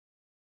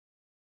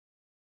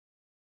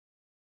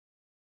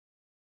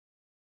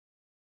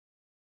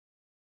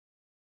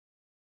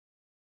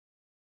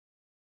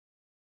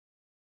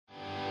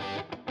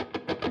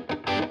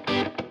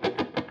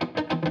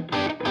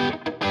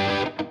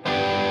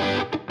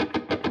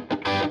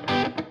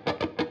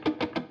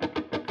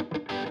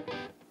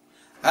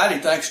Howdy,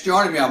 thanks for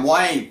joining me. I'm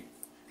Wayne.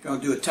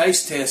 Going to do a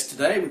taste test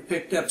today. We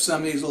picked up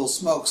some of these little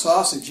smoked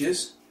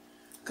sausages.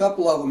 A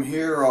couple of them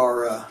here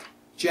are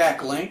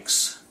Jack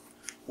Links.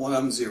 One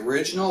of them's the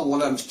original,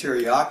 one of them's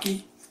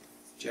Teriyaki.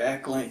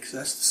 Jack Links,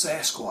 that's the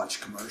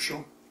Sasquatch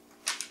commercial.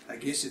 I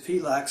guess if he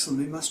likes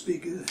them, they must be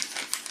good.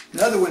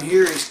 Another one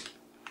here is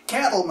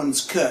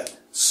Cattleman's Cut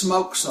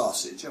smoked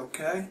sausage,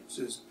 okay? This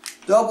is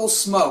double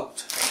smoked.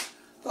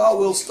 Thought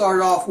we'll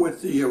start off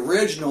with the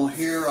original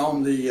here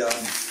on the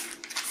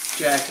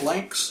Jack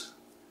Links.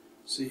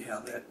 See how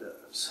that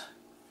does.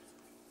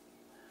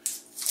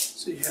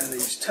 See how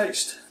these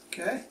taste,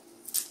 okay?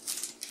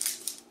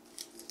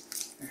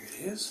 There it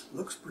is.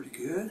 Looks pretty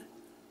good.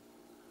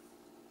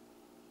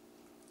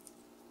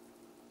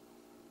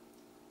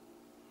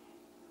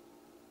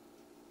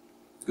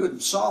 Good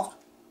and soft.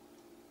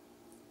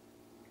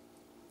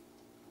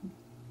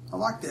 I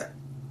like that.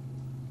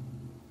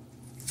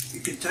 You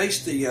can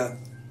taste the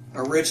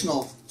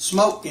original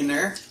smoke in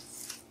there.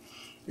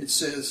 It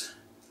says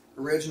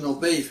original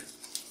beef.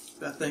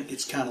 I think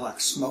it's kind of like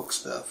smoked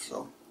stuff,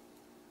 so.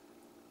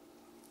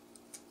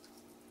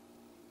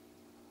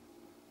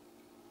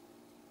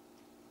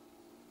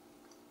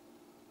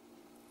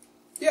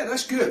 Yeah,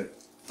 that's good.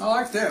 I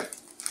like that.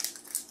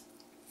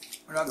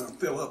 We're not going to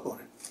fill up on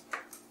it.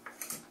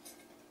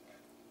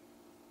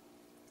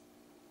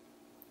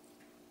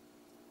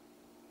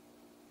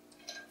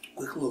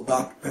 Quick little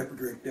Dr. Pepper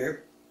drink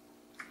there.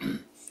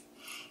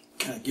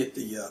 Kind of get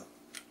the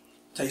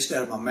taste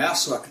out of my mouth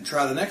so I can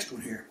try the next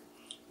one here.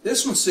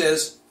 This one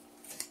says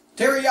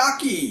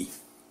Teriyaki.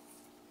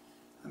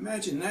 I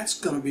imagine that's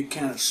going to be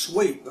kind of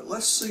sweet, but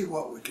let's see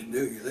what we can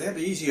do here. They have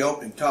an easy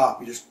opening top.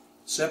 You just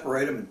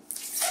separate them and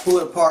pull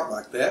it apart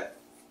like that.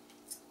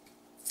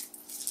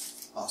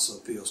 Also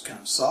feels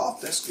kind of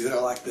soft. That's good. I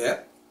like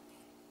that.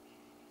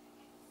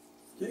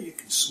 Yeah, you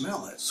can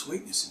smell that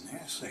sweetness in there.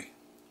 Let's see.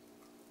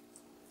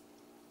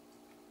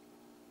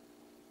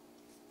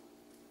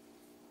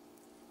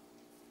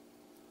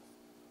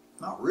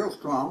 Not real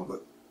strong,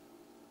 but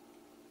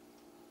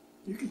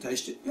you can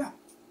taste it, yeah.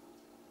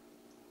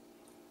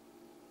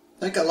 I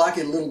think I like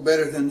it a little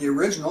better than the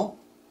original.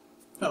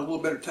 Got a little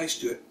better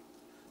taste to it.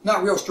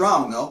 Not real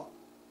strong, though.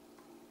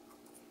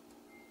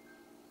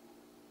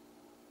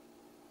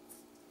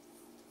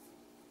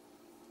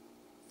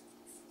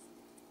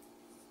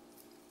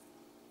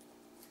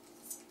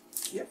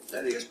 Yep,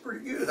 that is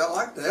pretty good. I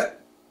like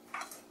that.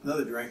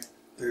 Another drink,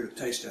 clear the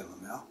taste out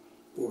of my mouth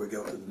before we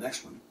go to the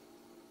next one.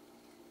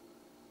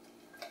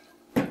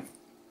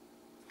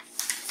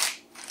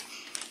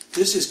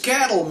 This is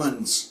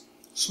Cattleman's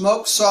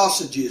smoked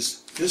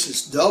sausages. This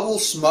is double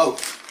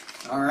smoked.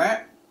 Alright?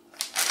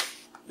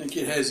 I think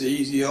it has the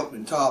easy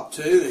open top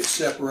too. They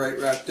separate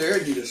right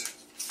there. You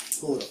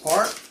just pull it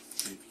apart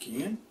if you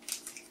can.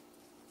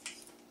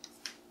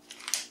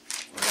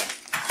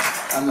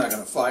 I'm not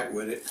going to fight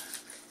with it.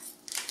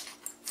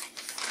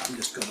 I'm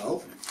just going to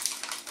open it.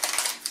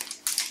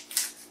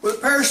 With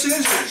a pair of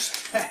scissors.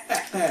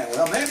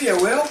 Well, maybe I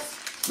will.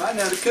 Might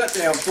not have cut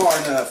down far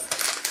enough.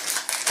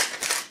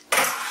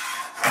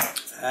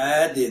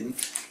 I didn't.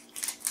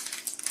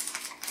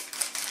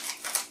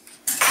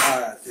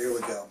 Alright, there we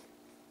go.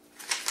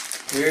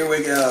 Here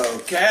we go.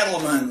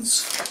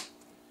 Cattleman's.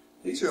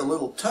 These are a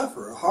little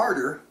tougher,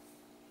 harder.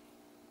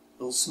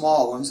 Little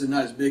small ones. They're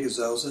not as big as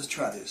those. Let's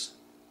try this.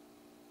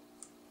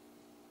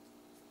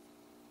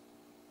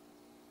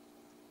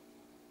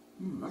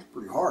 That's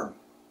pretty hard.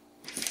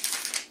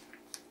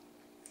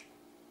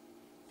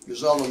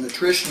 There's all the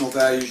nutritional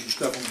values and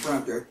stuff on the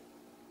front there.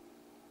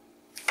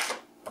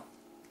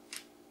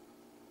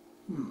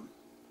 A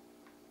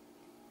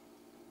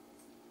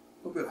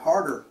little bit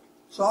harder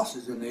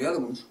sausage than the other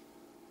ones.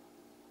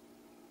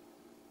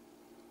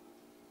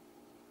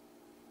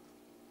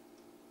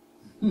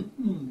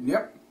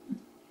 Yep.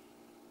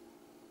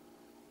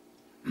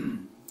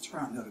 Let's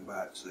try another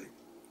bite, see.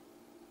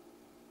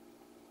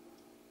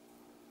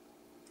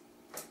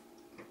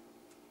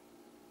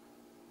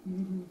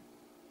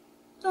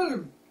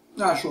 Another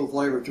nice little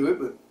flavor to it,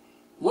 but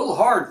a little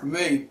hard for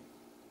me.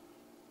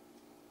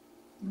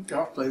 Okay,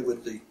 I'll play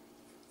with the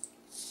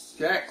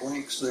Jack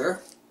Links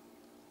there.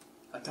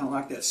 I kind of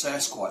like that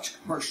Sasquatch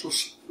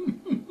commercials.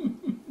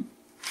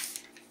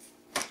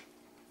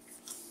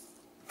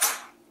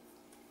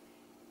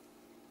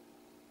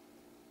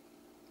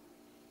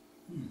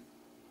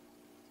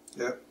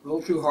 Yep, a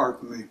little too hard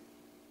for me.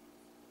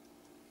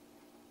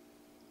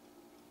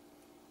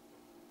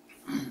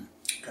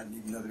 Gotta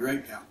need another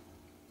drink now.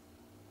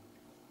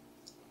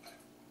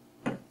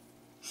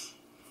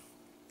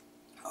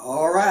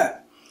 Alright,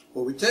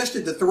 well, we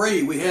tested the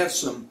three. We have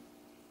some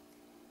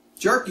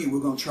jerky we're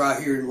going to try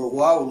here in a little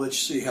while. We'll let you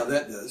see how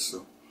that does.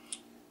 So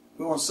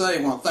we want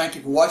to thank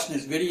you for watching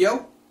this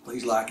video.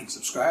 Please like and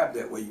subscribe.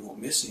 That way you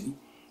won't miss any.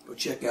 Go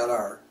check out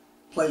our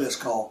playlist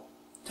called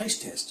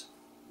Taste Test.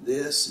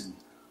 This and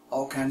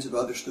all kinds of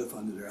other stuff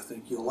under there. I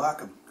think you'll like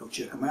them. Go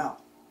check them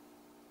out.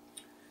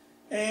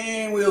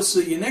 And we'll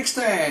see you next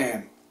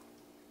time.